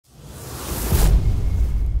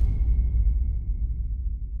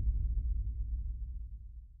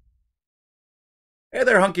Hey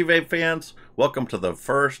there, Hunky Vape fans. Welcome to the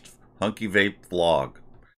first Hunky Vape vlog.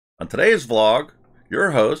 On today's vlog, your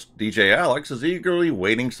host, DJ Alex, is eagerly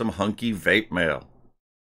waiting some Hunky Vape mail.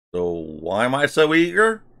 So why am I so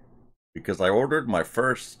eager? Because I ordered my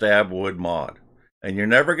first stab wood mod. And you're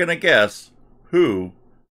never going to guess who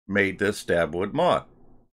made this stab wood mod.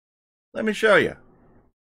 Let me show you.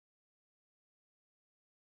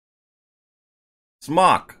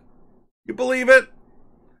 SMOK. You believe it?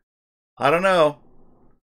 I don't know.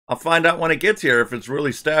 I'll find out when it gets here if it's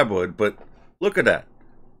really stab wood, but look at that.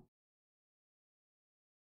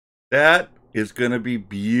 That is going to be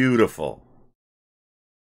beautiful.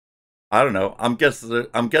 I don't know. I'm guessing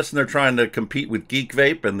they're trying to compete with Geek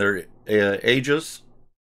Vape and their Aegis.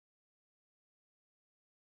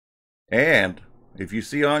 And if you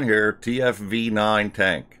see on here, TFV9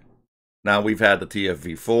 tank. Now we've had the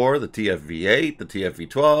TFV4, the TFV8, the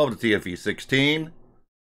TFV12, the TFV16.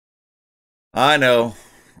 I know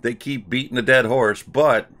they keep beating a dead horse,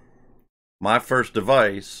 but my first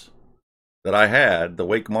device that I had, the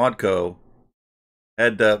Wake Modco,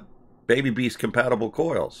 had the Baby Beast compatible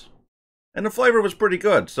coils. And the flavor was pretty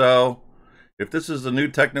good. So if this is a new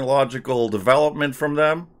technological development from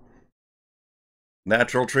them,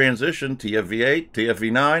 natural transition, TFV8,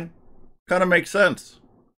 TFV9, kind of makes sense.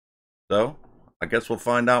 So I guess we'll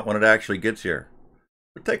find out when it actually gets here.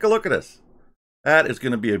 But take a look at this. That is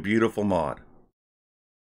going to be a beautiful mod.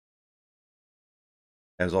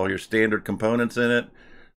 Has all your standard components in it.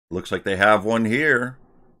 Looks like they have one here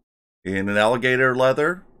in an alligator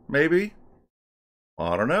leather, maybe.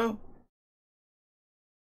 I don't know.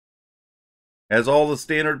 Has all the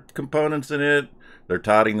standard components in it. They're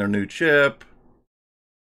touting their new chip.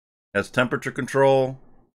 Has temperature control,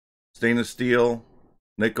 stainless steel,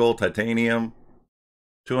 nickel, titanium,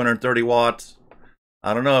 230 watts.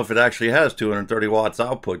 I don't know if it actually has 230 watts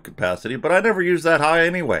output capacity, but I never use that high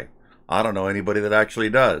anyway. I don't know anybody that actually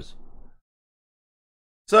does.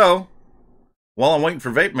 So, while I'm waiting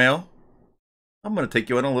for Vape Mail, I'm going to take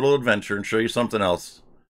you on a little adventure and show you something else.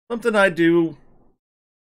 Something I do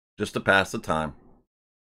just to pass the time.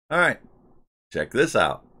 Alright, check this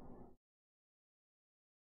out.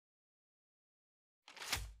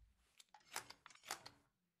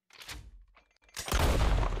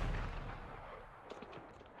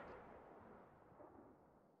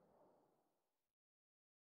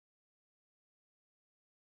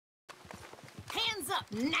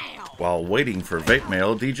 Now. While waiting for Vape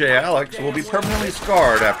Mail, DJ Alex will be permanently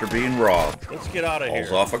scarred after being robbed. Let's get out of here.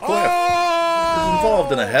 Falls off a cliff. Is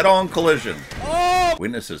involved in a head-on collision.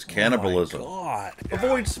 Witnesses cannibalism.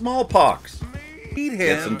 Avoids smallpox.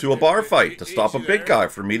 Gets into a bar fight to stop a big guy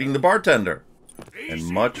from meeting the bartender. And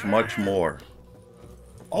much, much more.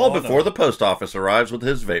 All before the post office arrives with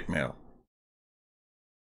his Vape Mail.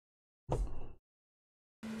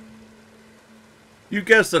 You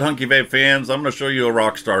guessed it, Hunky Vape fans. I'm going to show you a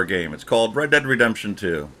Rockstar game. It's called Red Dead Redemption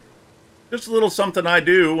 2. Just a little something I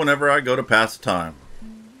do whenever I go to pass the time.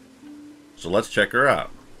 So let's check her out.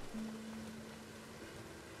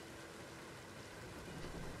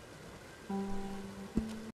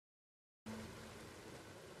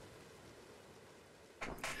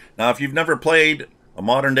 Now, if you've never played a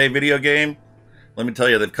modern day video game, let me tell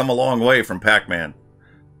you, they've come a long way from Pac-Man.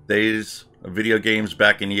 Days of video games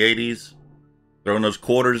back in the 80s. Throwing those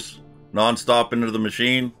quarters non-stop into the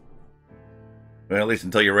machine. Well, at least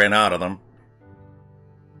until you ran out of them.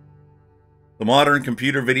 The modern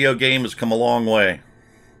computer video game has come a long way.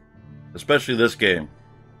 Especially this game.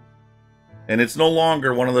 And it's no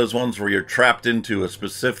longer one of those ones where you're trapped into a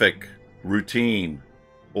specific routine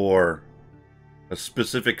or a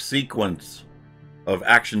specific sequence of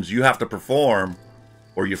actions you have to perform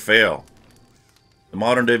or you fail. The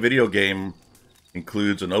modern day video game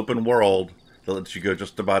includes an open world that lets you go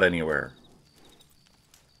just about anywhere.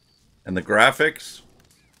 And the graphics,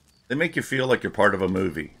 they make you feel like you're part of a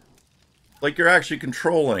movie. Like you're actually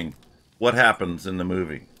controlling what happens in the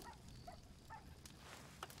movie.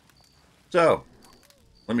 So,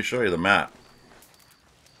 let me show you the map.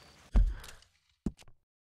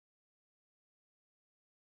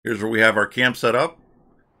 Here's where we have our camp set up.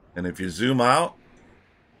 And if you zoom out,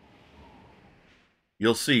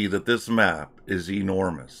 you'll see that this map is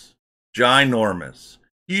enormous. Ginormous.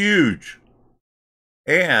 Huge.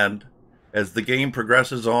 And as the game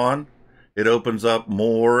progresses on, it opens up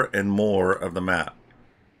more and more of the map.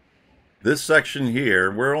 This section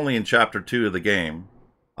here, we're only in chapter 2 of the game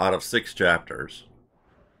out of 6 chapters.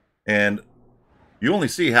 And you only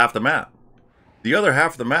see half the map. The other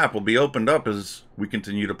half of the map will be opened up as we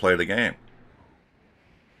continue to play the game.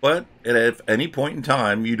 But at any point in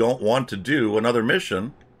time you don't want to do another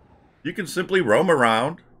mission, you can simply roam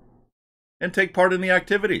around and take part in the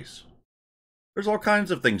activities. There's all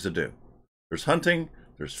kinds of things to do. There's hunting,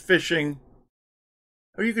 there's fishing,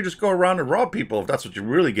 or you can just go around and rob people if that's what you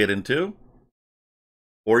really get into.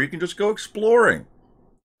 Or you can just go exploring.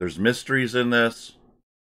 There's mysteries in this.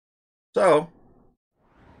 So,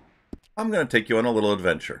 I'm going to take you on a little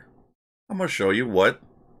adventure. I'm going to show you what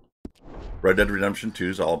Red Dead Redemption 2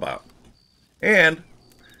 is all about. And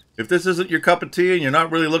if this isn't your cup of tea and you're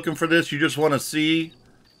not really looking for this, you just want to see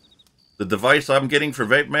the device I'm getting for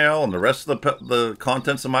Vape Mail and the rest of the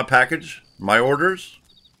contents of my package, my orders,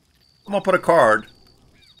 I'm going to put a card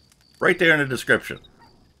right there in the description.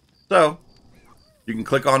 So, you can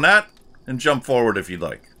click on that and jump forward if you'd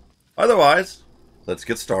like. Otherwise, let's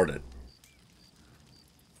get started.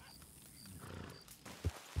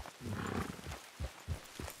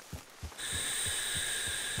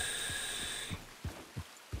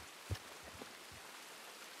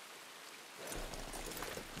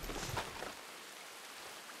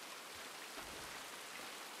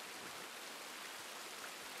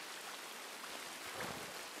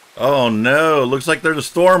 Oh no, looks like there's a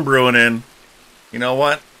storm brewing in. You know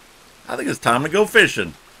what? I think it's time to go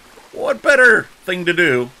fishing. What better thing to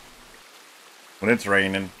do when it's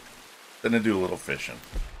raining than to do a little fishing?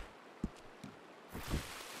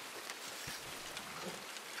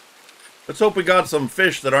 Let's hope we got some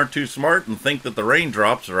fish that aren't too smart and think that the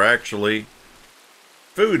raindrops are actually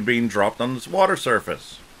food being dropped on this water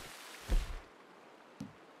surface.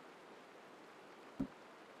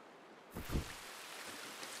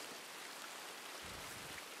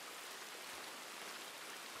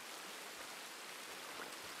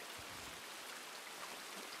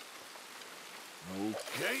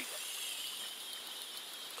 Okay.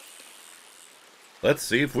 Let's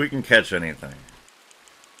see if we can catch anything.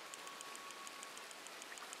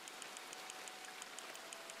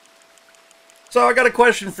 So I got a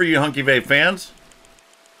question for you Hunky Vape fans.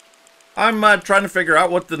 I'm trying to figure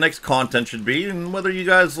out what the next content should be and whether you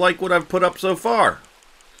guys like what I've put up so far.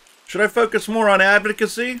 Should I focus more on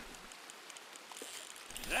advocacy?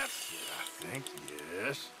 That's it, I think,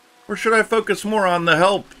 yes. Or should I focus more on the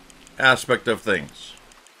help aspect of things?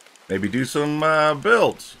 Maybe do some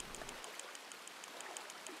builds.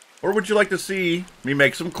 Or would you like to see me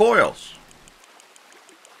make some coils?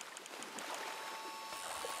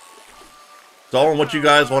 It's all on what you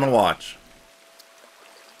guys want to watch.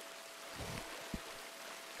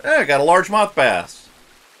 Yeah, I got a largemouth bass.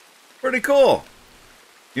 Pretty cool.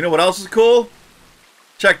 You know what else is cool?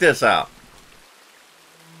 Check this out.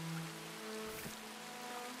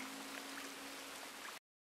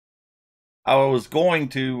 I was going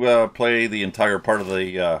to play the entire part of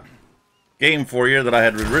the game for you that I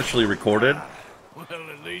had richly recorded. Well,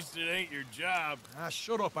 at least it ain't your job.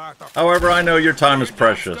 Shut up, Arthur. However, I know your time is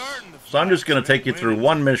precious, so I'm just going to take you through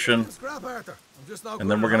one mission, and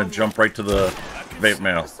then we're going to jump right to the Vape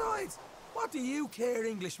Mail. Besides, what do you care,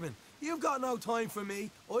 Englishman? You've got no time for me.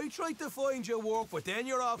 I tried to find your work, but then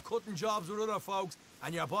you're off cutting jobs with other folks,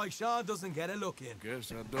 and your boy Sean doesn't get a look in.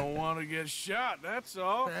 Guess I don't want to get shot, that's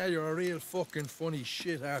all. You're a real fucking funny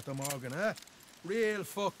shit, Arthur Morgan, huh? Real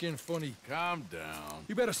fucking funny. Calm down.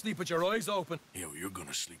 You better sleep with your eyes open. Yo, you're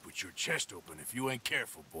gonna sleep with your chest open if you ain't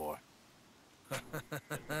careful, boy.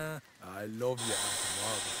 I love you, Arthur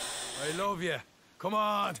Morgan. I love you. Come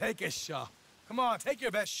on, take a shot. Come on, take your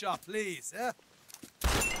best shot, please, huh?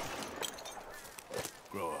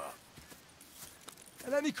 Grow up.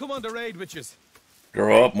 And let me come on the raid with you.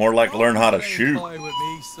 Grow up, more like learn how to shoot. With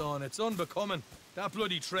me, son. It's unbecoming. That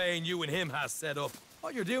bloody train you and him has set up.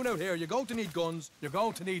 What you're doing out here, you're going to need guns, you're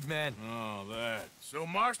going to need men. Oh, that. So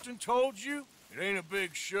Marston told you? It ain't a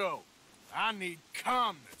big show. I need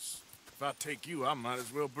calmness. If I take you, I might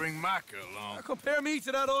as well bring Micah along. Now compare me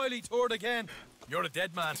to that oily turd again. You're a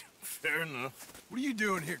dead man. Fair enough. What are you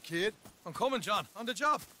doing here, kid? I'm coming, John. On the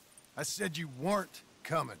job. I said you weren't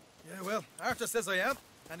coming. Yeah, well, Arthur says I am.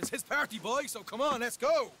 And it's his party, boy, so come on, let's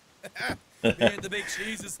go. Me and the big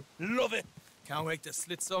cheeses. Love it. Can't wait to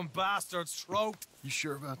slit some bastard's throat. You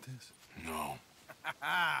sure about this? No.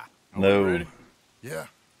 No. Yeah.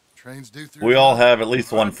 Trains do through. We all have at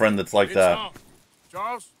least one friend that's like It's that. on.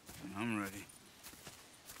 Charles? I'm ready.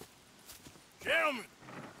 Gentlemen,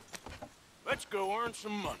 let's go earn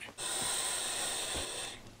some money.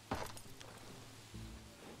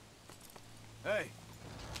 Hey,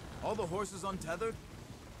 all the horses untethered?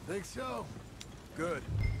 Think so? Good.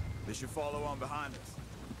 They should follow on behind us.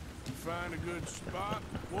 You find a good spot,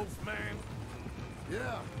 Wolfman?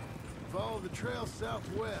 Yeah. Follow the trail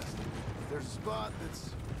southwest. There's a spot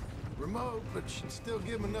that's remote, but should still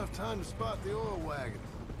give them enough time to spot the oil wagon.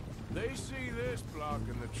 They see this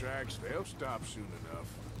blocking the tracks, they'll stop soon enough.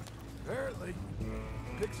 Apparently,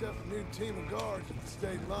 picks up a new team of guards at the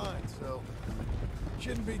state line, so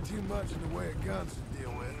shouldn't be too much in the way of guns to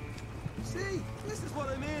deal with. See, this is what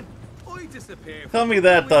I mean. I disappear. Tell me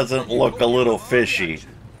that doesn't look a little fishy.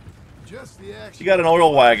 Just the action. You got an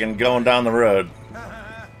oil wagon going down the road.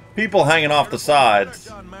 People hanging off the sides.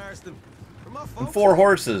 And 4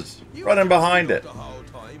 horses running behind it. The whole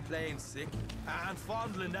time playing sick and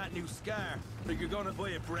fondling that new Scar like you're gonna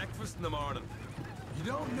buy a breakfast in the morning. You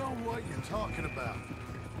don't know what you're talking about.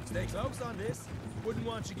 Stay close on this. Wouldn't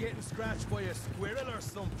want you getting scratched by a squirrel or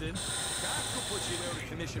something. That could put you out of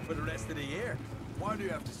commission for the rest of the year. Why do you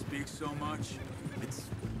have to speak so much? It's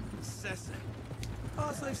incessant.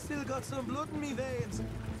 Plus, I've still got some blood in me veins.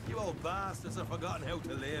 You old bastards have forgotten how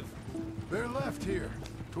to live. They're left here,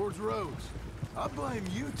 towards Rhodes. I blame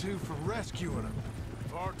you two for rescuing them.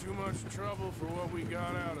 Far too much trouble for what we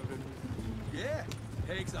got out of it. Yeah,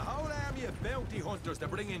 takes a whole army of bounty hunters to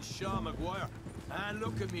bring in Sean McGuire. And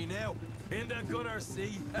look at me now, in the gunner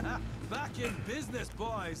seat. Back in business,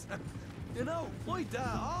 boys. You know, my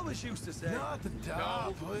dad always used to say... Not the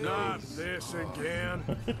dog, please. Not this again.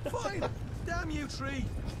 Fine, damn you three.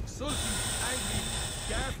 Sulky, angry,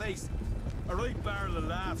 Scarface. A right barrel of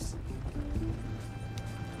laughs.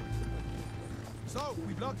 So,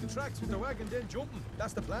 we block the tracks with the wagon, then jumping.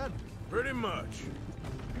 That's the plan. Pretty much.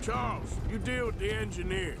 Charles, you deal with the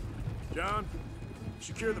engineer. John,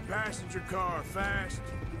 secure the passenger car fast.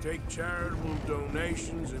 Take charitable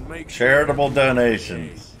donations and make Charitable sure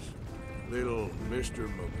donations. Little Mr.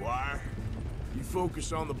 McGuire, you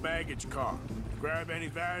focus on the baggage car. Grab any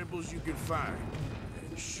valuables you can find.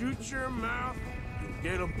 And shoot your mouth, you'll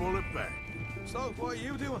get a bullet back. So, what are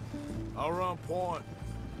you doing? I'll run point.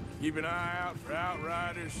 Keep an eye out for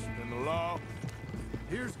outriders and the law.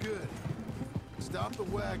 Here's good. Stop the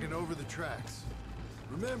wagon over the tracks.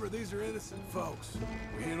 Remember, these are innocent folks.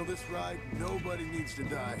 We handle this right, nobody needs to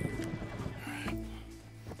die here.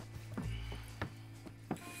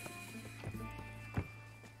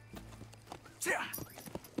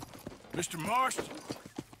 Mr. Marston,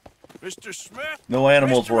 Mr. Smith. No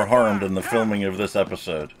animals Mr. were harmed McGuire, in the come. filming of this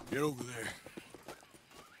episode. Get over there.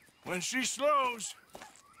 When she slows,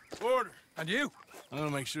 order. And you? I'm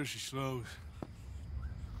gonna make sure she slows.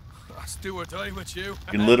 Let's do or die with you. You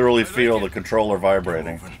can literally feel the controller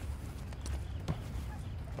vibrating.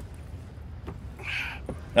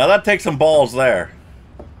 Now that takes some balls there.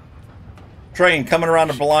 Train coming around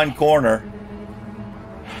the blind corner.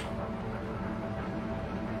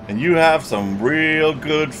 And you have some real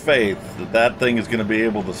good faith that that thing is going to be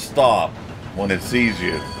able to stop when it sees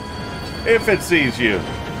you. If it sees you.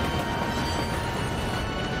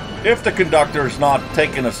 If the conductor is not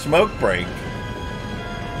taking a smoke break.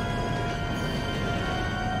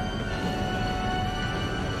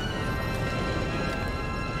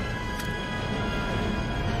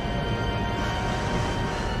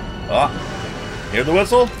 Ah, hear the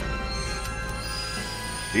whistle?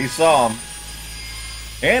 He saw him.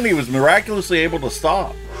 And he was miraculously able to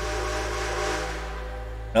stop.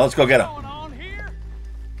 Now let's go get him. What's going on here?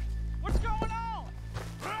 What's going on?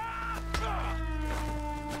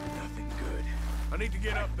 Nothing good. I need to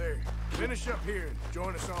get up there. Finish up here and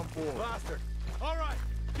join us on board. Bastard. All right,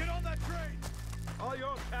 get on that train. All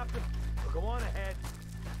yours, Captain. Go on ahead.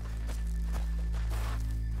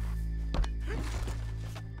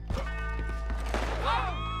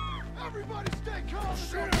 Everybody stay calm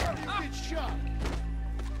and don't get shot.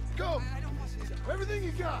 Go. Everything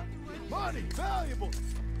you got. Money, valuables.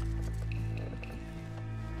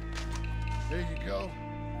 There you go.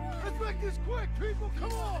 Let's make this quick, people.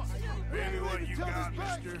 Come on. Baby, what you got,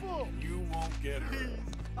 mister? You won't get hurt.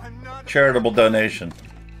 I'm not. Charitable donation.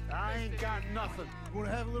 I ain't got nothing. You want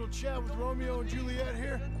to have a little chat with Romeo and Juliet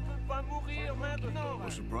here?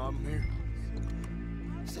 What's the problem here?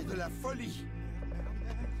 C'est de la folie.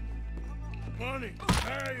 Money,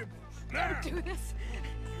 valuables, now. Do this.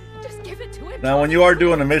 Just give it to him. Now when you are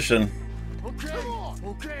doing a mission, Okay.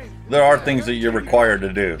 Okay. there are things that you're required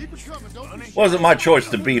to do. Keep it coming. Don't be It wasn't my choice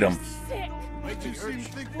to beat him. Sick. Make you seem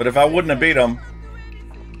think But if I wouldn't have beat him,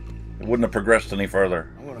 it wouldn't have progressed any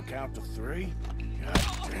further. I'm gonna count to 3.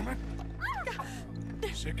 God damn it.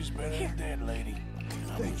 Sick is better than dead, lady.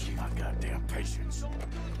 I'm losing my goddamn patience.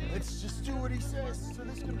 Let's just do what he says. So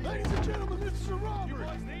this can... Ladies and gentlemen, this is a robbery.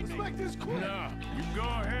 Let's make this quick. No, you go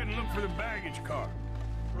ahead and look for the baggage car.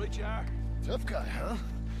 Right you are. Tough guy, huh?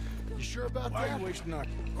 You sure about Why are that? you wasting our...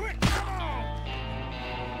 Quick, come on!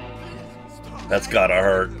 That's gotta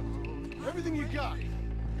hurt. Everything you got.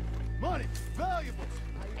 Money, valuables.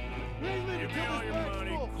 We ain't leaving Give me till all this your bag's money,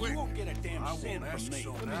 full. quick. You won't get a damn I won't ask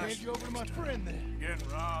so Let me hand you over to my friend then. You're getting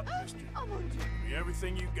robbed, mister. I want you. Give me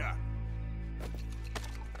everything you got.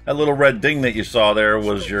 That little red ding that you saw there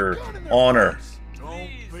was your honor. Don't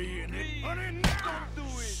be an idiot.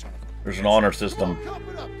 There's an honor system.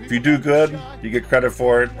 If you do good, you get credit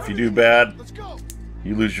for it. If you do bad, Let's go.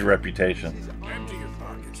 you lose your reputation. Empty your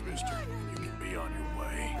pockets, mister. You can be on your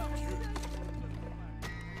way.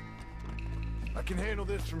 I can handle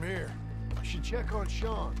this from here. You should check on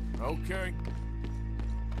Sean. Okay.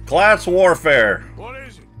 Class warfare. What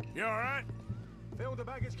is it? You alright? Found the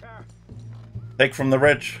baggage car. Take from the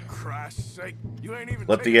rich. Christ's sake. You ain't even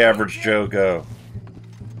Let the taking average Joe go.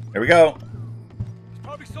 Here we go. There's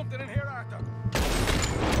probably something in here, Arthur.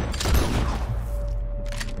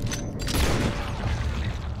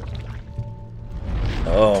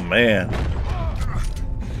 Oh man.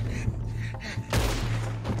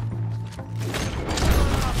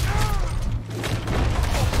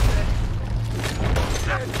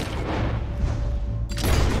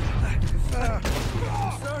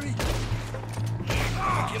 Sorry.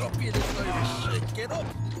 Get up here, this load of shit. Get up.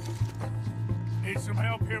 Need some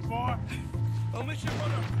help here, boy? I'll miss you,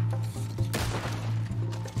 brother.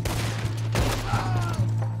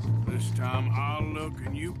 This time I'll look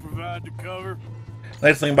and you provide the cover.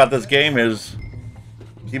 Nice thing about this game is,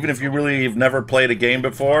 even if you really have never played a game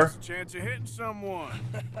before, Chance of hitting someone.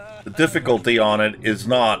 the difficulty on it is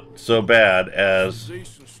not so bad as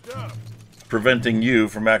Decent stuff. preventing you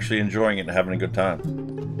from actually enjoying it and having a good time.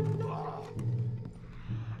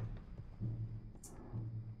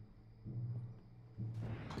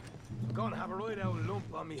 Gonna have a right out lump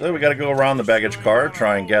on me. So we got to go around the baggage car,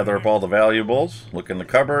 try and gather up all the valuables, look in the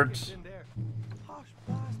cupboards. In there. Hush,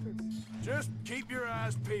 bastards. Just keep your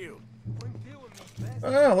eyes peeled. I'm feeling me best.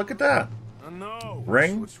 Oh, look at that. I know.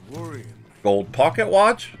 Ring? That's what's worrying me. Gold pocket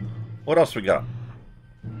watch. What else we got?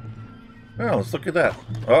 Oh, let's look at that.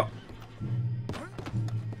 Oh.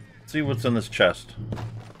 See what's in this chest.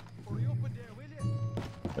 Hurry up in there, will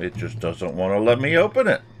you? It just doesn't want to let me open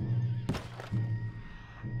it.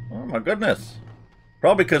 Oh my goodness.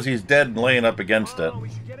 Probably because he's dead and laying up against it. Oh, we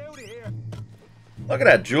should get out of here. Look at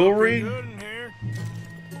that jewelry. Good in here.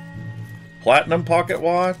 Platinum pocket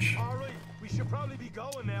watch. All right, we should probably be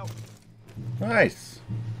going now. Nice.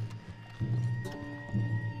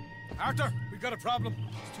 Arthur, we got a problem.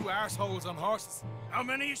 There's two arseholes on horses. How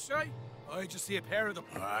many you say? I just see a pair of them.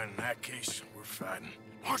 In that case, we're fighting.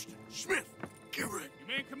 Marston, Smith, get ready. You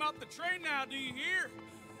men come off the train now, do you hear?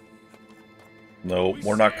 No,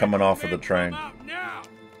 we're not coming off of the train. Come out now.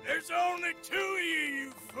 There's only two of you,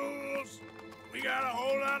 you fools. We got a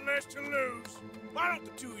whole lot less to lose. Why don't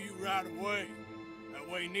the two of you ride away? That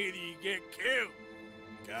way neither you get killed.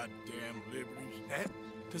 Goddamn liberties. Eh?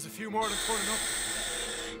 There's a few more to turn up.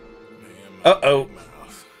 Man, my Uh-oh.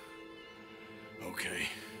 mouth. Okay,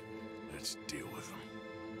 let's deal with them.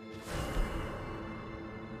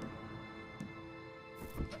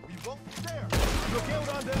 We won't dare. Look out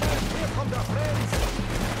on the left. Here come their friends.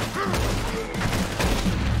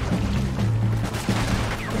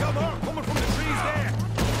 We got more coming from the trees there.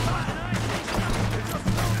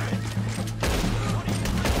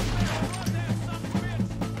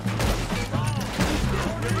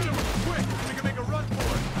 Quick, we can make a run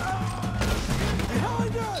for it.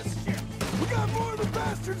 Behind us! We got more of the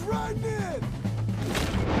bastards riding in!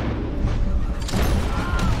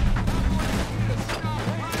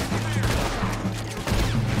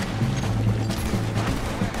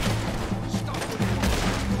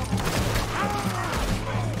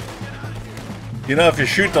 You know, if you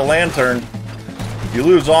shoot the lantern, you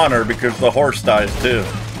lose honor because the horse dies too.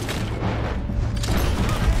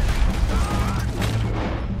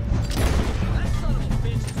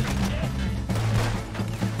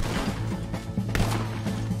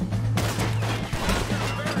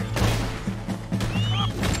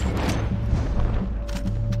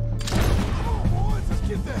 Come on, boys, let's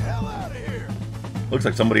get the hell out of here! Looks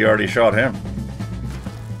like somebody already shot him.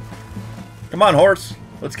 Come on, horse.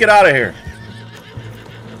 Let's get out of here.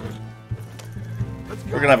 Let's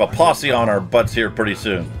go! We're gonna have a posse on our butts here pretty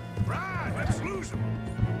soon. Right, let's lose them.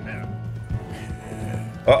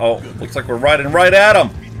 Uh-oh. Looks like we're riding right at them.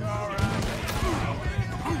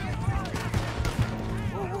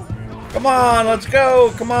 Come on, let's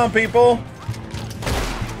go. Come on, people.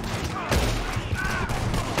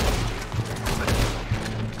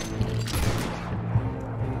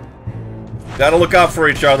 Gotta look out for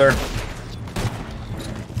each other.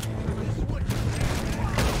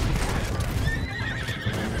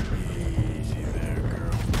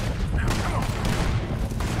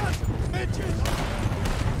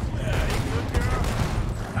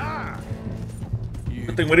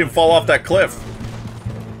 Good thing we didn't fall off that cliff.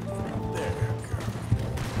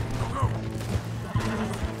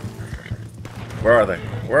 Where are they?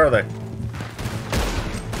 Where are they?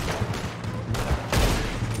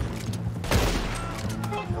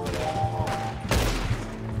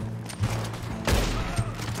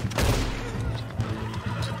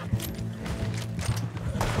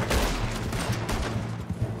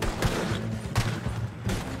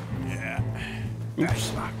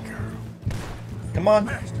 Oops. Come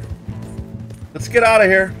on. Let's get out of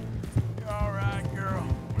here. All right, girl.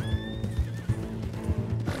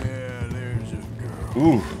 Yeah, there's a girl.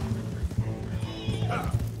 Ooh.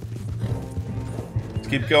 Let's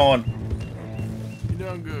keep going. You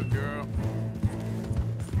done good, girl.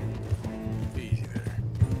 Easy there.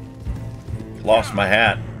 Lost my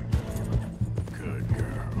hat. Good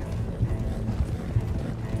girl.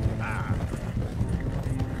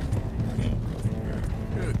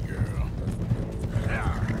 Good girl.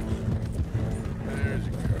 There's a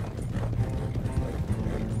girl.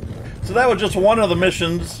 So that was just one of the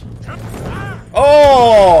missions.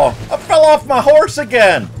 Oh! I fell off my horse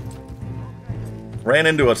again! Ran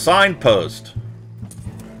into a signpost.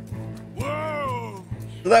 Whoa!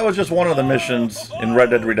 So that was just one of the missions in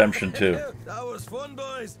Red Dead Redemption 2. That was fun,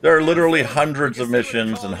 boys. There are literally hundreds of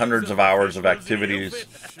missions and hundreds of hours of activities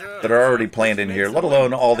that are already planned in here, let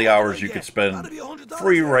alone all the hours you could spend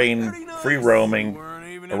free reign, free roaming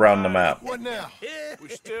around the map. What now? We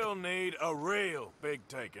still need a real big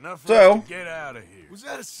take. Enough for So- us to get out of here. Was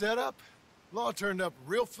that a setup? Law turned up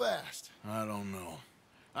real fast. I don't know.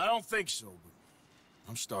 I don't think so, but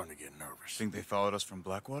I'm starting to get nervous. Think they followed us from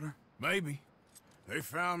Blackwater? Maybe. They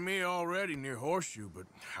found me already near Horseshoe, but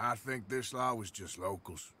I think this lot was just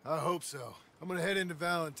locals. I hope so. I'm gonna head into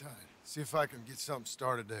Valentine. See if I can get something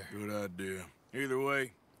started there. Good idea. Either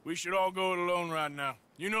way, we should all go it alone right now.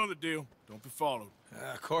 You know the deal. Don't be followed.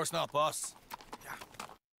 Of course not, boss.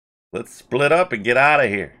 Let's split up and get out of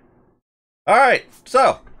here. Alright,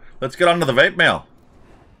 so let's get on to the vape mail.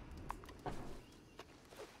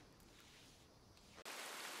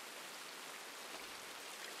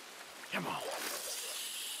 Come on.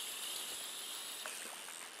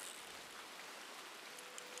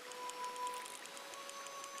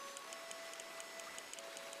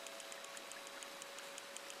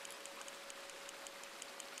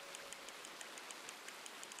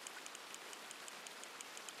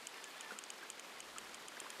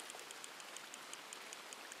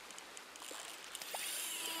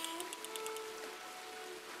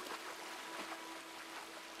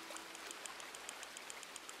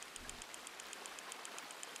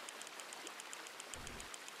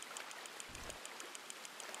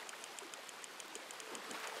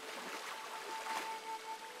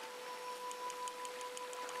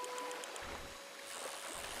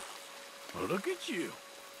 Well, look at you.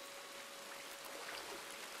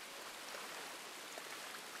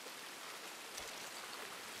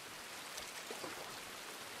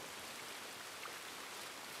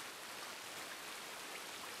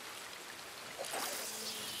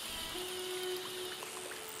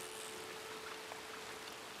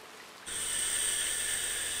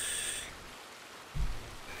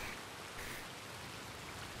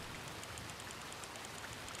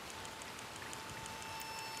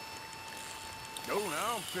 Go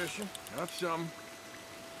now, I'm fishing. That's something.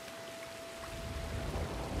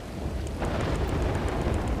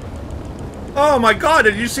 Oh my god,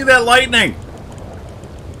 did you see that lightning?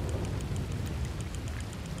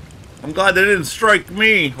 I'm glad they didn't strike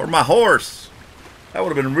me or my horse. That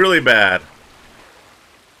would have been really bad.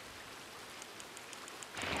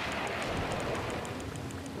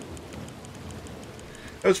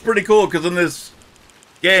 It was pretty cool because in this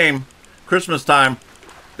game, Christmas time,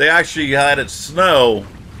 they actually had it snow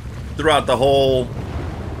throughout the whole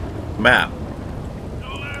map.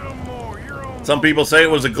 A little more. You're on. Some people say it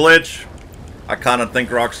was a glitch. I kind of think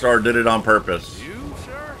Rockstar did it on purpose. You,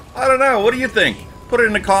 sir? I don't know. What do you think? Put it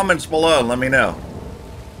in the comments below and let me know.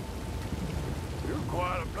 You're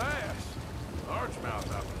quite a bass.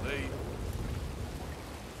 Largemouth, I believe.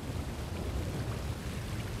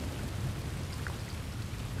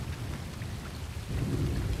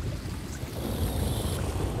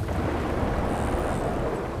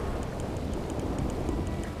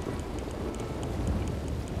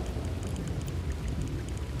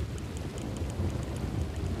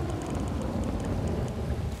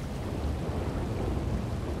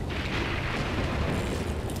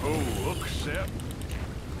 Oh, look, Sep.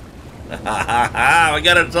 We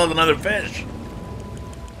got ourselves another fish.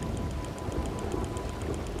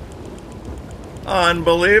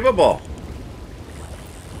 Unbelievable.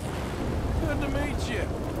 Good to meet you.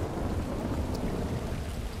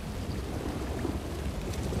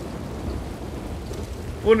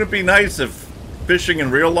 Wouldn't it be nice if fishing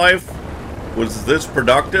in real life was this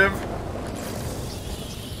productive?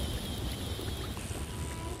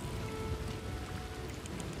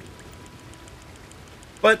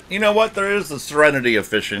 But you know what? There is the serenity of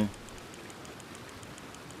fishing.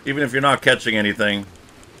 Even if you're not catching anything.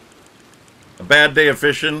 A bad day of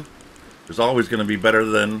fishing is always going to be better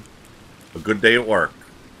than a good day at work.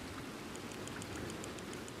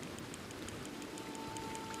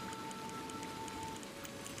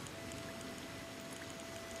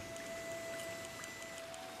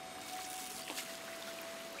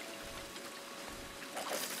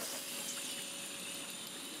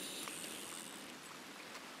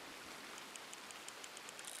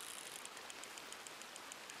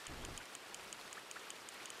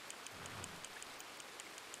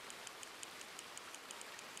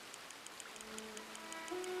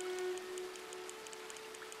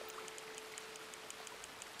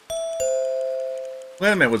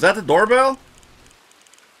 Wait a minute, was that the doorbell?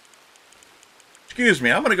 Excuse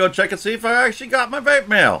me, I'm gonna go check and see if I actually got my vape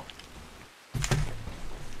mail.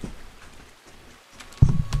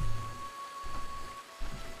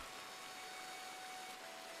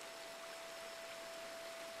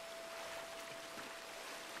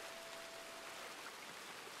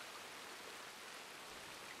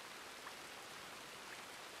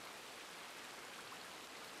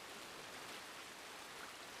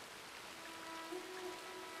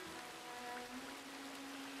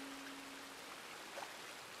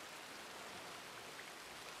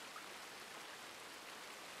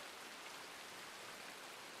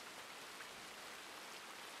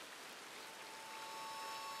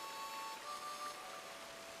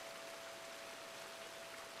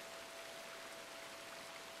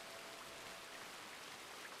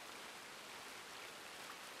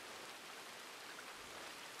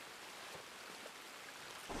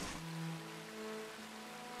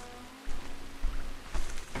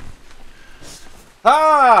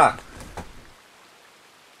 Ah!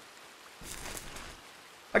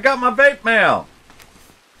 I got my vape mail.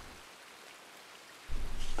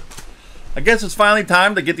 I guess it's finally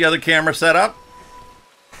time to get the other camera set up.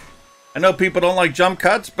 I know people don't like jump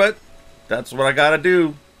cuts, but that's what I gotta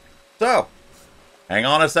do. So, hang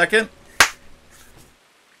on a second.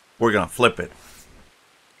 We're gonna flip it.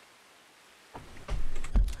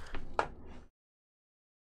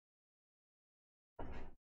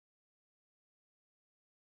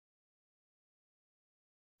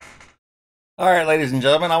 All right, ladies and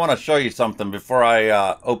gentlemen, I want to show you something before I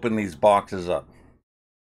open these boxes up.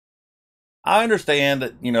 I understand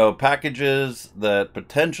that, you know, packages that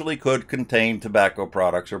potentially could contain tobacco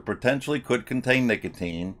products or potentially could contain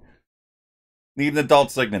nicotine need an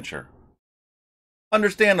adult signature.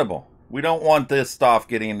 Understandable. We don't want this stuff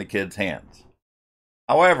getting in the kids' hands.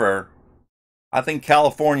 However, I think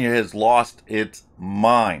California has lost its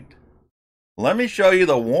mind. Let me show you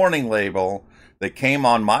the warning label that came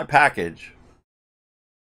on my package.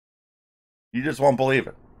 You just won't believe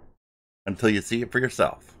it until you see it for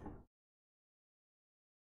yourself.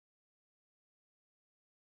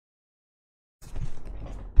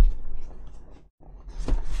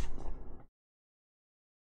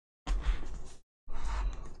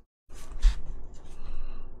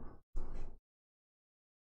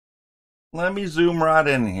 Let me zoom right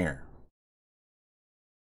in here.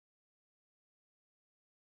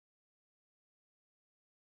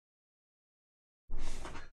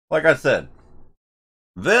 Like I said,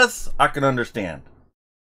 this I can understand.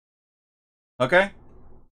 Okay?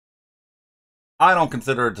 I don't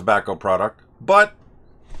consider it a tobacco product, but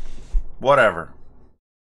whatever.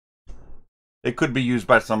 It could be used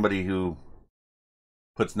by somebody who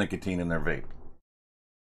puts nicotine in their vape.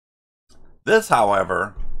 This,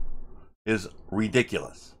 however, is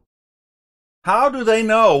ridiculous. How do they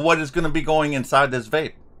know what is going to be going inside this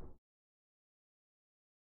vape?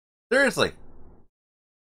 Seriously.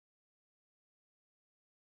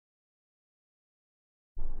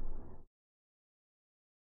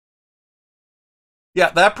 Yeah,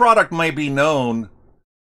 that product may be known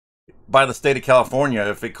by the state of California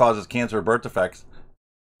if it causes cancer or birth defects.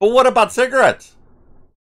 But what about cigarettes?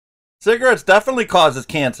 Cigarettes definitely causes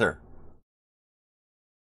cancer.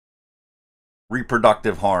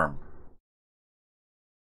 Reproductive harm.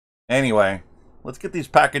 Anyway, let's get these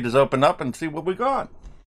packages opened up and see what we got.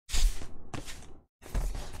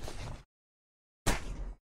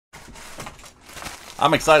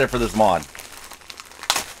 I'm excited for this mod.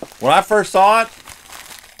 When I first saw it,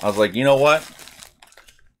 I was like, you know what?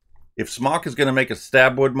 If SMOK is going to make a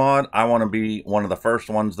stab wood mod, I want to be one of the first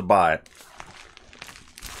ones to buy it.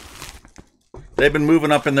 They've been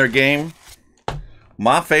moving up in their game.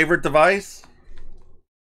 My favorite device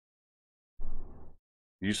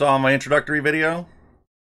you saw in my introductory video,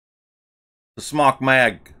 the SMOK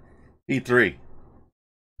Mag E3.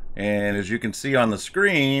 And as you can see on the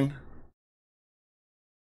screen,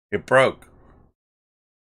 it broke.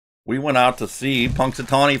 We went out to see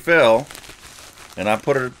Punxsutawney Phil, and I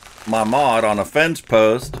put my mod on a fence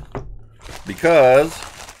post because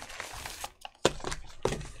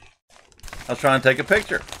I was trying to take a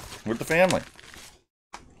picture with the family.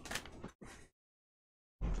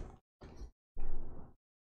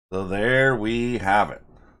 So there we have it.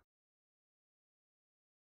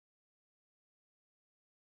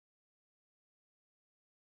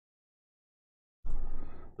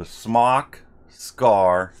 The SMOK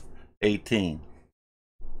Scar-18.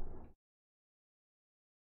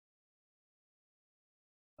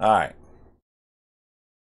 All right.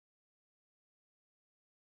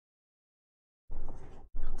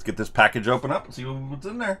 Let's get this package open up and see what's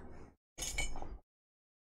in there.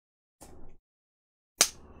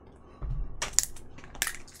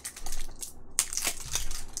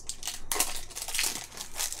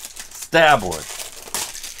 Stabwood.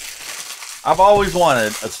 I've always wanted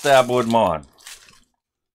a Stabwood mod.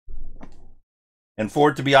 And for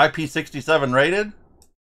it to be IP67 rated,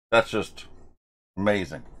 that's just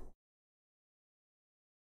amazing.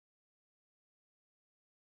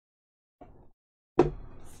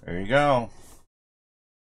 There you go.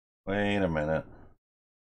 Wait a minute.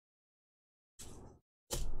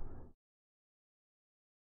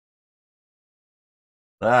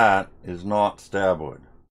 That is not Stabwood.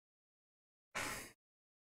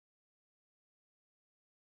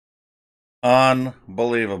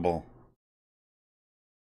 Unbelievable.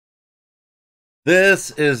 This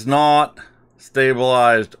is not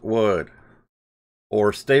stabilized wood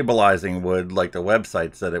or stabilizing wood like the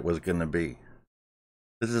website said it was going to be.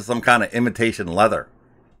 This is some kind of imitation leather.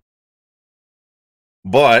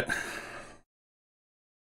 But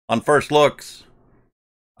on first looks,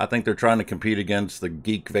 I think they're trying to compete against the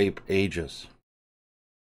Geek Vape Aegis.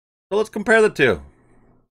 So let's compare the two.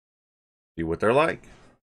 See what they're like.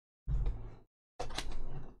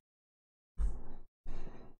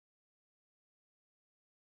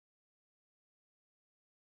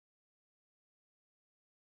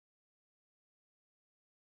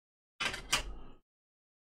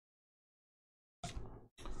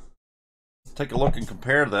 Take a look and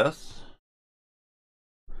compare this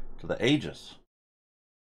to the Aegis.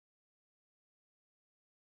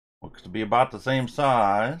 Looks to be about the same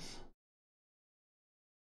size,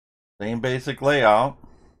 same basic layout.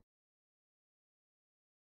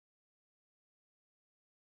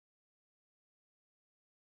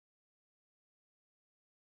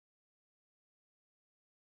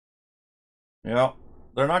 Yep,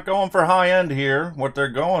 they're not going for high end here. What they're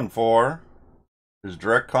going for is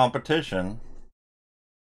direct competition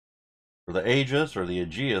for the Aegis or the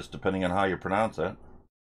Aegis, depending on how you pronounce it.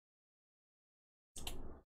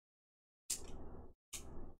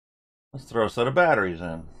 Let's throw a set of batteries in.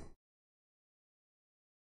 At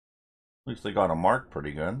least they got them marked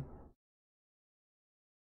pretty good.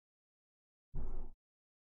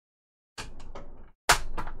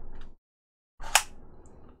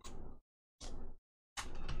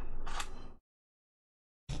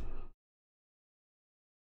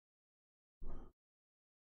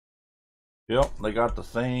 Yep, they got the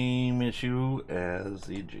same issue as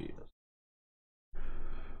the Aegis.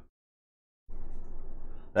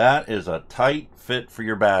 That is a tight fit for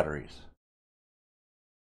your batteries.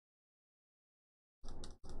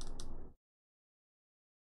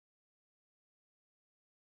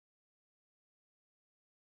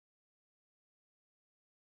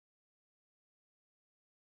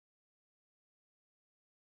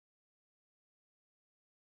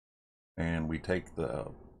 And we take the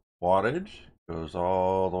wattage, goes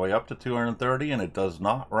all the way up to 230, and it does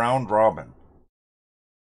not round robin.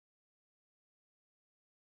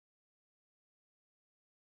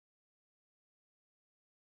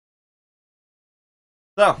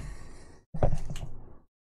 So,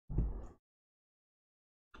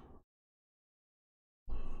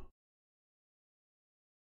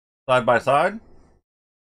 side by side.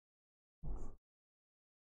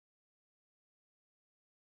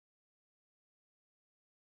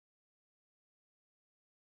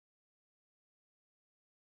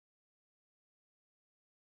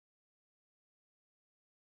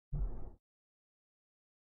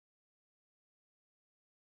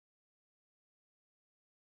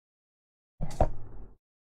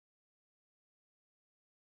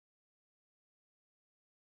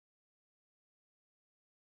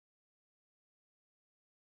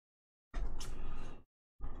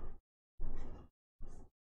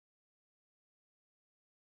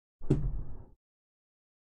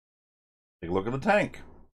 Take a look at the tank.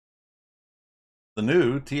 The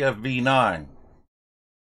new TFV9.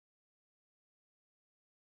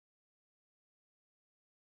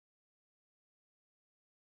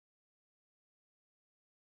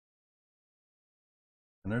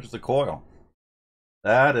 And there's the coil.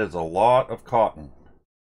 That is a lot of cotton.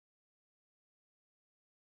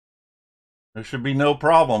 There should be no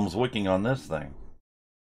problems wicking on this thing.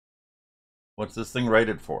 What's this thing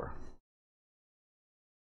rated for?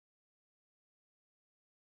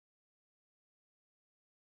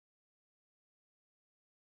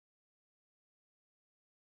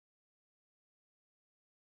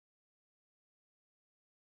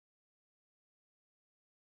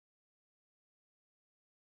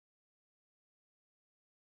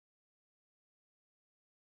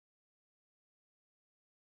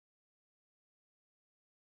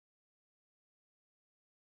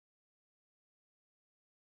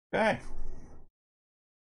 Okay.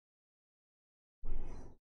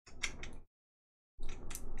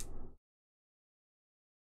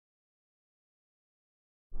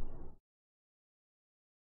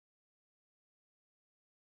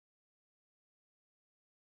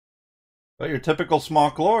 Well, your typical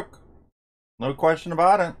SMOK look. No question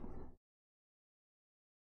about it.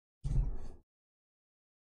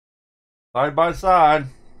 Side by side.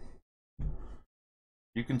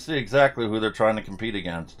 You can see exactly who they're trying to compete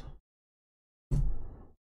against.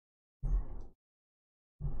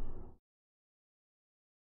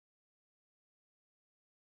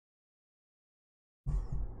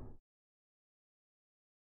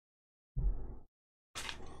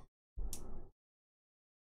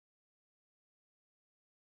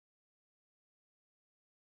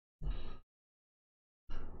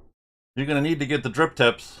 You're going to need to get the drip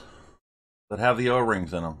tips that have the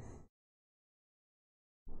O-rings in them.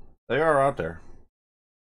 They are out there.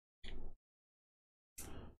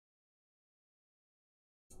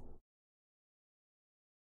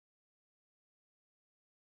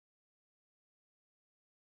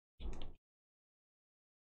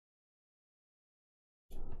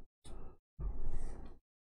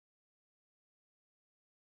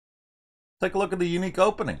 Take a look at the unique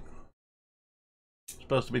opening. It's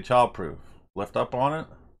supposed to be childproof. Lift up on it.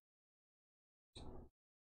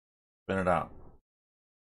 Spin it out.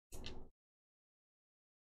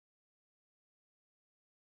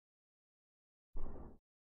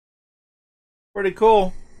 Pretty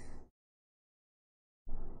cool.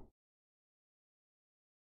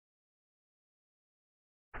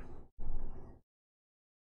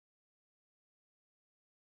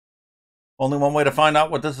 Only one way to find out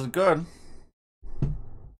what this is good.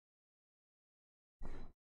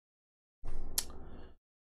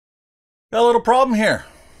 Got a little problem here.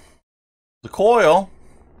 The coil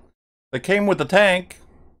that came with the tank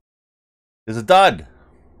is a dud.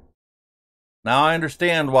 Now I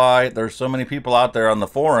understand why there's so many people out there on the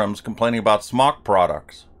forums complaining about SMOK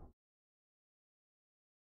products.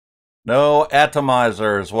 No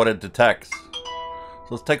atomizer is what it detects. So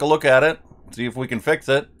let's take a look at it, see if we can fix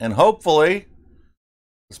it, and hopefully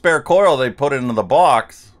the spare coil they put into the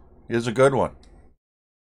box is a good one.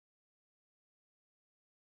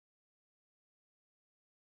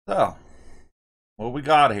 So, what we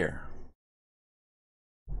got here?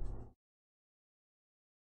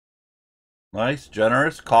 Nice,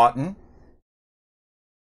 generous cotton.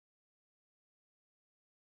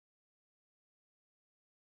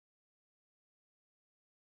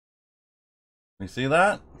 You see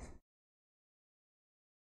that?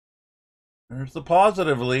 There's the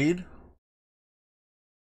positive lead.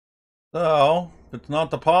 So, if it's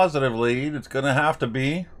not the positive lead, it's going to have to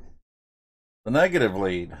be the negative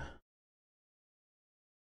lead.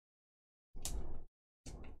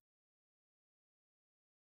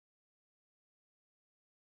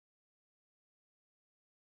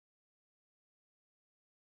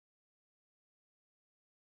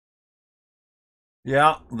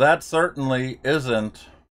 Yeah, that certainly isn't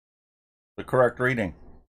the correct reading.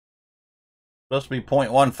 It's supposed to be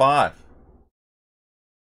 0.15.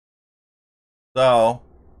 So,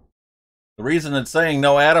 the reason it's saying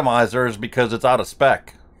no atomizer is because it's out of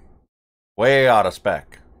spec. Way out of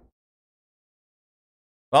spec.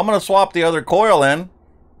 So I'm going to swap the other coil in.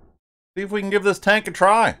 See if we can give this tank a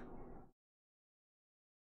try.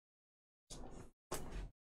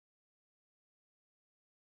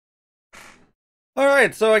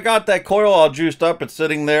 Alright, so I got that coil all juiced up. It's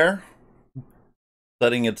sitting there,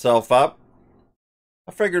 setting itself up.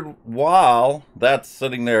 I figured while that's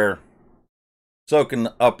sitting there soaking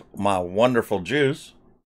up my wonderful juice,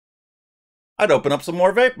 I'd open up some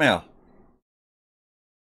more vape mail.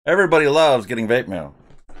 Everybody loves getting vape mail.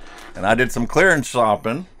 And I did some clearance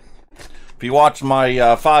shopping If you watched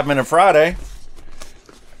my 5 Minute Friday,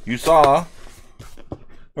 you saw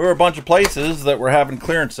there were a bunch of places that were having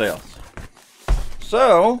clearance sales.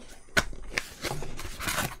 So,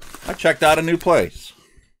 I checked out a new place.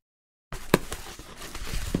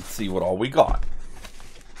 Let's see what all we got.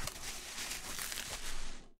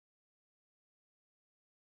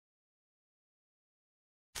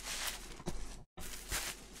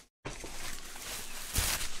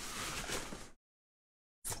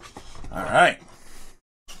 All right.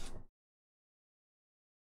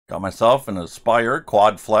 Got myself an Aspire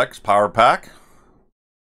Quad Flex Power Pack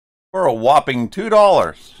for a whopping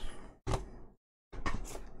 $2.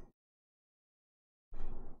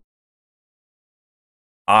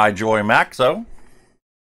 iJoy Maxo.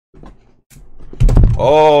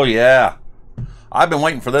 Oh yeah, I've been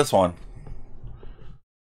waiting for this one.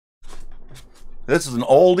 This is an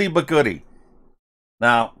oldie but goodie.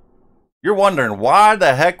 Now, you're wondering, why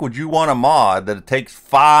the heck would you want a mod that it takes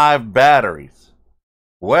 5 batteries?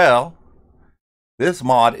 Well, this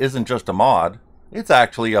mod isn't just a mod. It's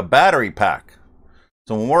actually a battery pack.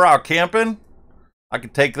 So when we're out camping, I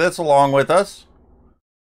can take this along with us.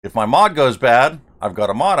 If my mod goes bad, I've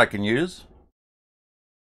got a mod I can use.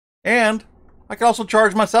 And I can also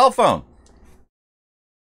charge my cell phone.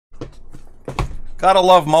 Gotta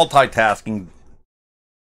love multitasking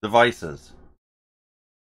devices.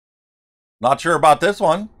 Not sure about this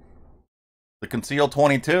one, the Conceal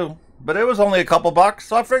 22, but it was only a couple bucks,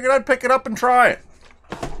 so I figured I'd pick it up and try it.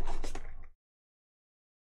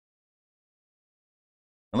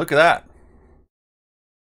 And look at that.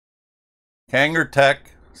 Kanger Tech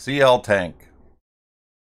CL tank.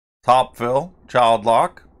 Top fill, child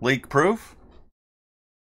lock, leak proof.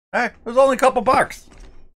 Hey, it was only a couple bucks.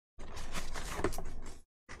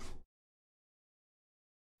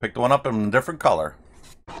 Picked one up in a different color.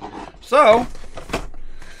 So,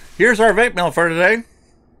 here's our vape mail for today.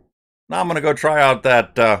 Now I'm going to go try out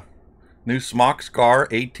that new SMOK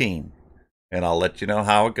Scar-18, and I'll let you know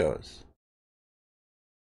how it goes.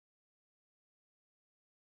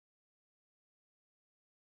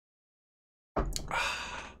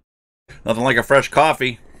 Nothing like a fresh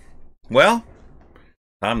coffee. Well,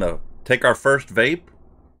 time to take our first vape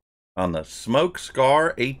on the SMOK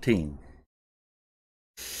Scar-18.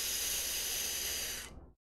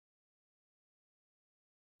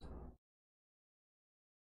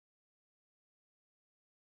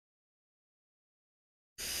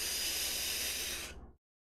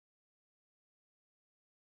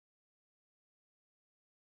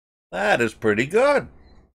 That is pretty good.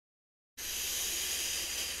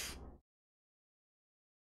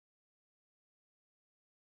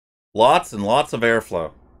 Lots and lots of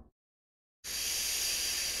airflow.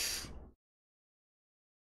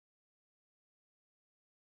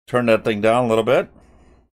 Turn that thing down a little bit.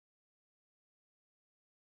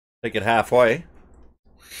 Take it halfway.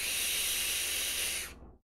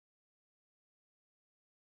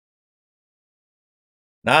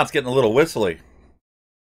 Now it's getting a little whistly.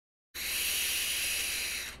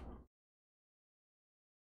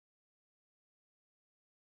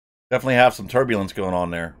 Definitely have some turbulence going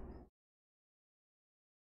on there.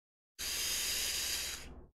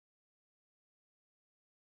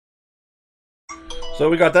 So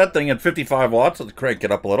we got that thing at 55 watts. Let's crank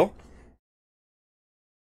it up a little.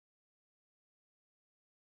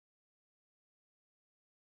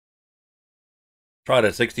 Try it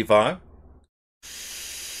at 65.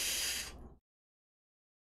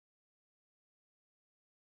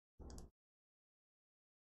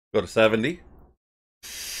 Go to 70.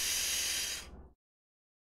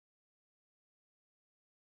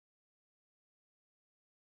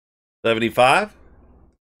 $75.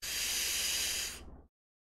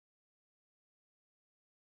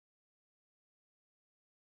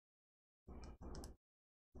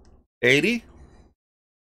 $80.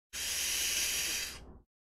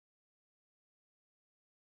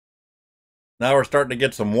 Now we're starting to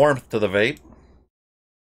get some warmth to the vape.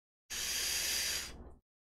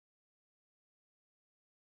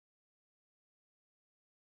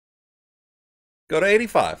 Go to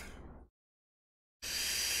 85.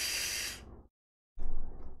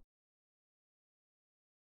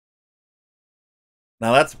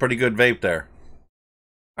 Now that's a pretty good vape there.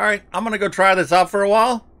 All right, I'm going to go try this out for a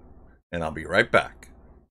while, and I'll be right back.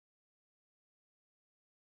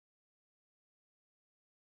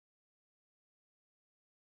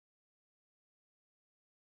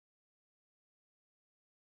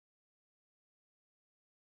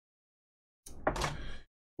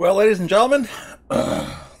 Well, ladies and gentlemen,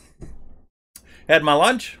 had my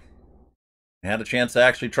lunch. Had a chance to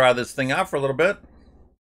actually try this thing out for a little bit.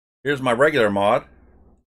 Here's my regular mod.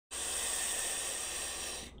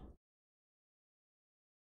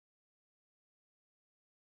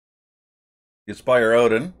 the Aspire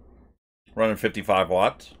Odan, running 55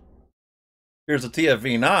 watts. Here's the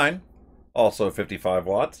TFV9, also 55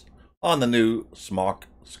 watts, on the new SMOK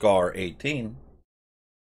Scar-18.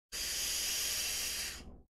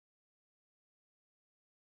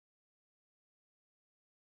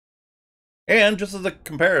 And just as a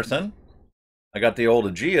comparison, I got the old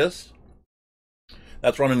Aegis.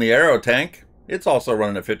 That's running the Aero tank. It's also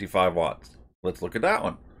running at 55 watts. Let's look at that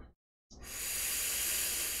one.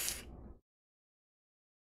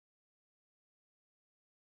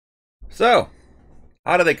 So,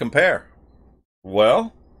 how do they compare?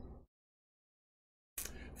 Well,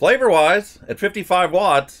 flavor-wise, at 55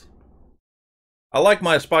 watts, I like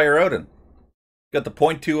my Aspire Odan. Got the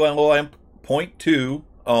 0.2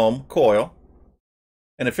 ohm coil.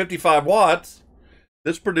 And at 55 watts,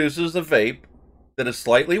 this produces a vape that is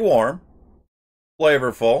slightly warm,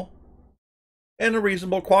 flavorful, and a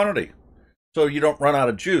reasonable quantity. So you don't run out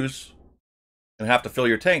of juice and have to fill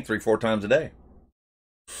your tank 3-4 times a day.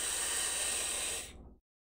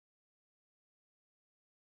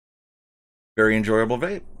 Very enjoyable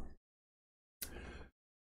vape.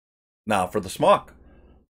 Now for the SMOK.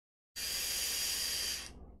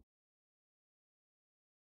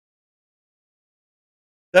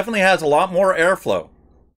 Definitely has a lot more airflow.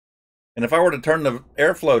 And if I were to turn the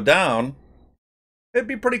airflow down, it'd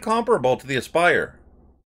be pretty comparable to the Aspire.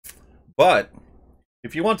 But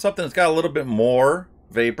if you want something that's got a little bit more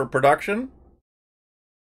vapor production,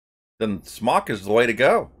 then SMOK is the way to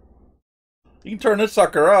go. You can turn this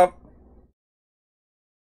sucker up.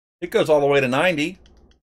 It goes all the way to 90. At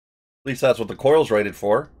least that's what the coil's rated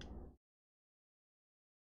for.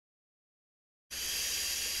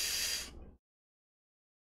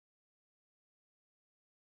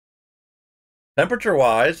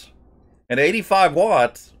 Temperature-wise, at 85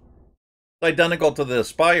 watts, it's identical to the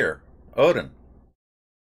Aspire Odan.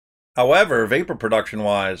 However, vapor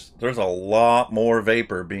production-wise, there's a lot more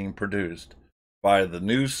vapor being produced by the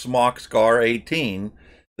new SMOK Scar-18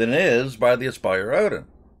 than is by the Aspire Odan.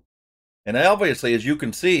 And obviously, as you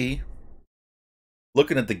can see,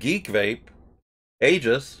 looking at the Geek Vape,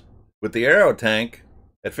 Aegis, with the Aero tank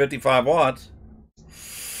at 55 watts,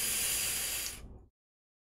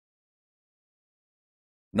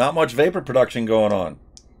 not much vapor production going on.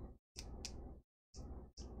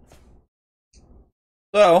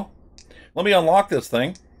 So, let me unlock this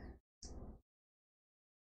thing.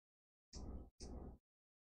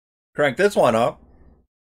 Crank this one up.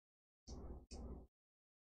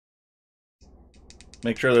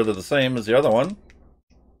 Make sure they're the same as the other one. And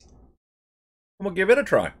we'll give it a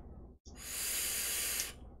try.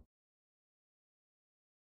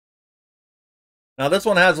 Now this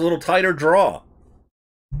one has a little tighter draw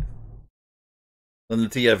than the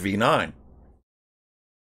TFV9.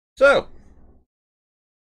 So,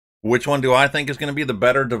 which one do I think is going to be the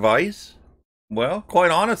better device? Well, quite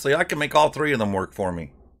honestly, I can make all three of them work for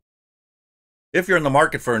me. If you're in the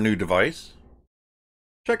market for a new device,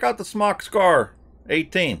 check out the SMOK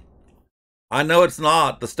Scar-18. I know it's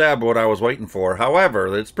not the stab what I was waiting for.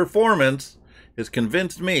 However, its performance has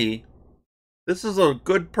convinced me this is a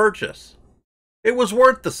good purchase. It was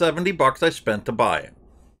worth the $70 I spent to buy it.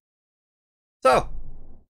 So,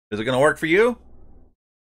 is it going to work for you?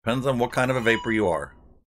 Depends on what kind of a vapor you are.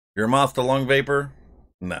 If you're a mouth to lung vapor,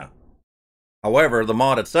 no. However, the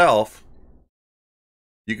mod itself,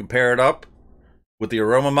 you can pair it up with the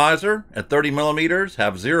aromomizer at 30 millimeters,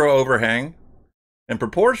 have zero overhang, and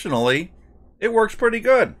proportionally, it works pretty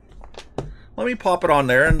good. Let me pop it on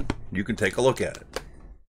there and you can take a look at it.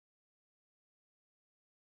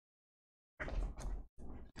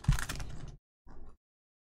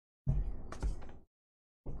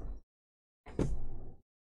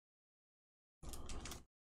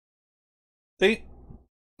 See?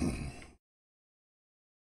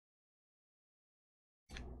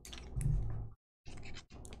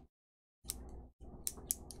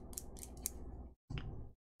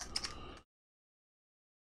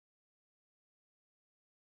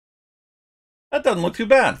 That doesn't look too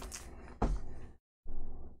bad.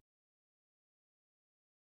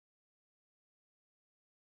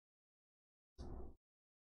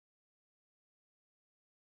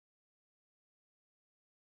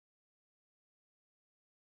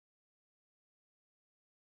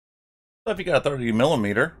 So if you got a 30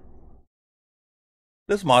 millimeter,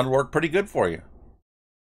 this mod will work pretty good for you.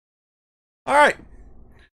 All right,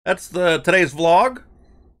 that's today's vlog.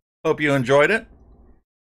 Hope you enjoyed it.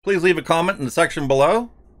 Please leave a comment in the section below.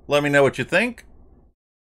 Let me know what you think.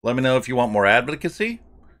 Let me know if you want more advocacy.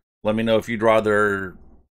 Let me know if you'd rather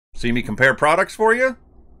see me compare products for you.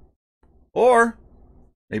 Or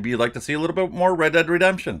maybe you'd like to see a little bit more Red Dead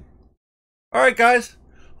Redemption. All right, guys.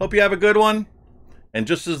 Hope you have a good one. And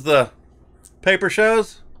just as the paper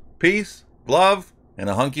shows, peace, love, and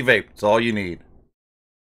a hunky vape. It's all you need.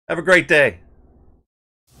 Have a great day.